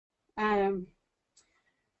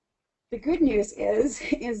The good news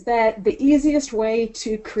is that the easiest way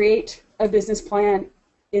to create a business plan,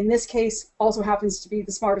 in this case, also happens to be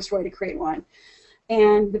the smartest way to create one.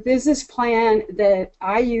 And the business plan that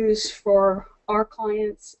I use for our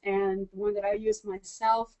clients and the one that I use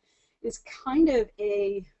myself is kind of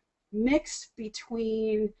a mix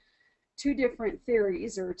between two different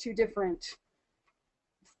theories or two different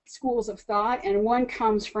schools of thought, and one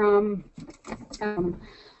comes from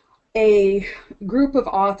a group of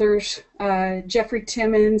authors, Jeffrey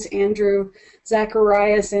Timmons, Andrew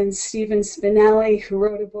Zacharias, and Stephen Spinelli, who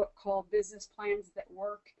wrote a book called Business Plans That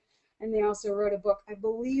Work. And they also wrote a book, I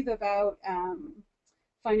believe, about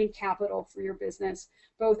finding capital for your business.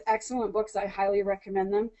 Both excellent books. I highly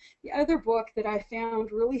recommend them. The other book that I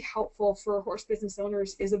found really helpful for horse business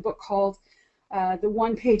owners is a book called The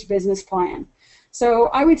One-Page Business Plan. So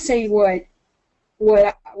I would say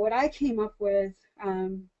what I came up with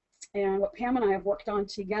and what Pam and I have worked on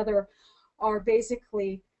together are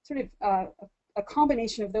basically sort of a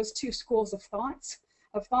combination of those two schools of thought,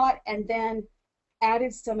 and then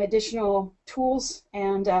added some additional tools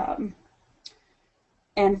and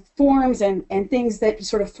forms and things that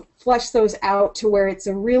sort of flesh those out to where it's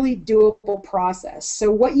a really doable process. So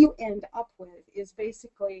what you end up with is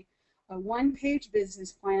basically a one-page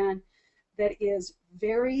business plan that is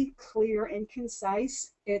very clear and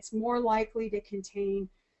concise. It's more likely to contain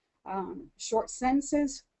short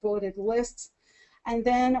sentences, bulleted lists, and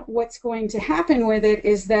then what's going to happen with it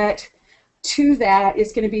is that to that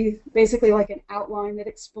is going to be basically like an outline that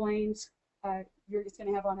explains, you're just going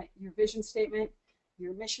to have on it your vision statement,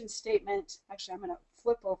 your mission statement. Actually, I'm going to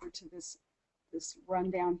flip over to this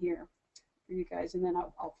rundown here for you guys, and then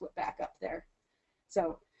I'll flip back up there.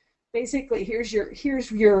 So basically, here's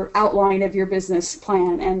your outline of your business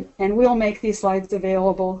plan, and we'll make these slides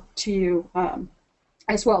available to you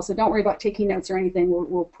as well. So don't worry about taking notes or anything.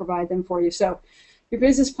 We'll provide them for you. So your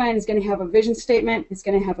business plan is going to have a vision statement. It's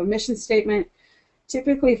going to have a mission statement.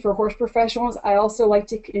 Typically for horse professionals, I also like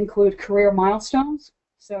to include career milestones.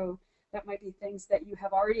 So that might be things that you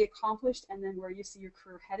have already accomplished and then where you see your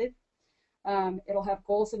career headed. It'll have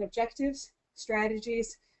goals and objectives,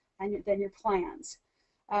 strategies, and then your plans.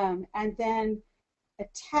 And then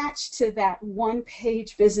attached to that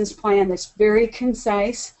one-page business plan that's very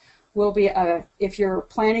concise will be, if you're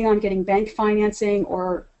planning on getting bank financing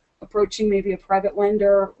or approaching maybe a private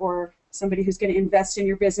lender or somebody who's going to invest in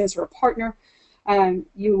your business or a partner,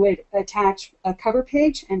 you would attach a cover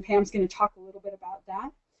page, and Pam's going to talk a little bit about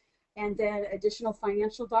that. And then additional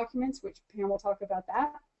financial documents, which Pam will talk about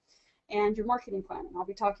that, and your marketing plan, and I'll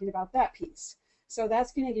be talking about that piece. So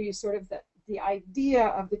that's going to give you sort of the idea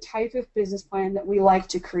of the type of business plan that we like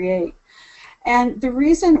to create. And the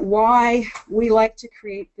reason why we like to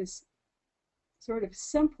create this sort of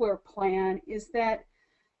simpler plan is that,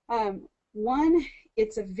 one,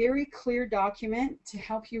 it's a very clear document to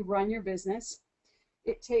help you run your business.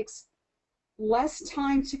 It takes less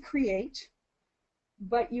time to create,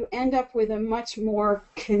 but you end up with a much more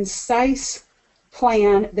concise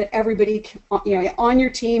plan that everybody, on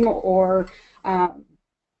your team or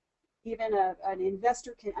even an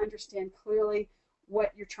investor can understand clearly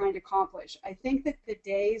what you're trying to accomplish. I think that the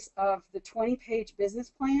days of the 20-page business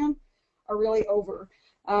plan are really over.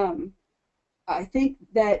 I think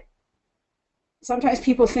that sometimes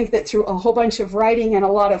people think that through a whole bunch of writing and a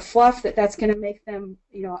lot of fluff that's going to make them,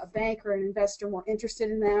 a bank or an investor more interested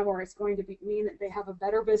in them, or it's going to mean that they have a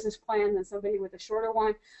better business plan than somebody with a shorter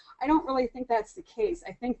one. I don't really think that's the case.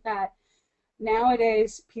 I think that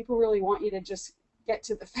nowadays people really want you to just get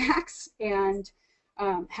to the facts and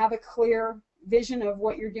have a clear vision of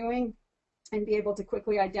what you're doing and be able to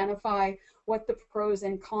quickly identify what the pros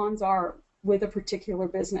and cons are with a particular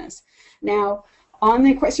business. Now, on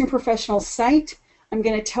the Equestrian Professional site, I'm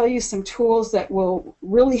going to tell you some tools that will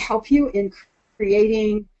really help you in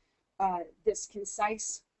creating this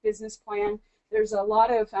concise business plan. There's a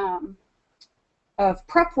lot of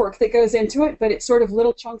prep work that goes into it, but it's sort of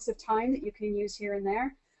little chunks of time that you can use here and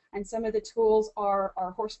there. And some of the tools are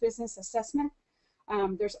our horse business assessment.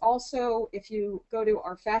 There's also, if you go to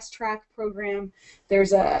our Fast Track program,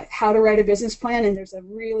 there's a how to write a business plan, and there's a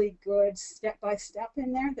really good step-by-step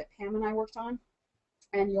in there that Pam and I worked on,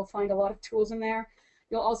 and you'll find a lot of tools in there.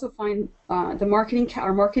 You'll also find our marketing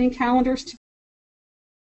calendars to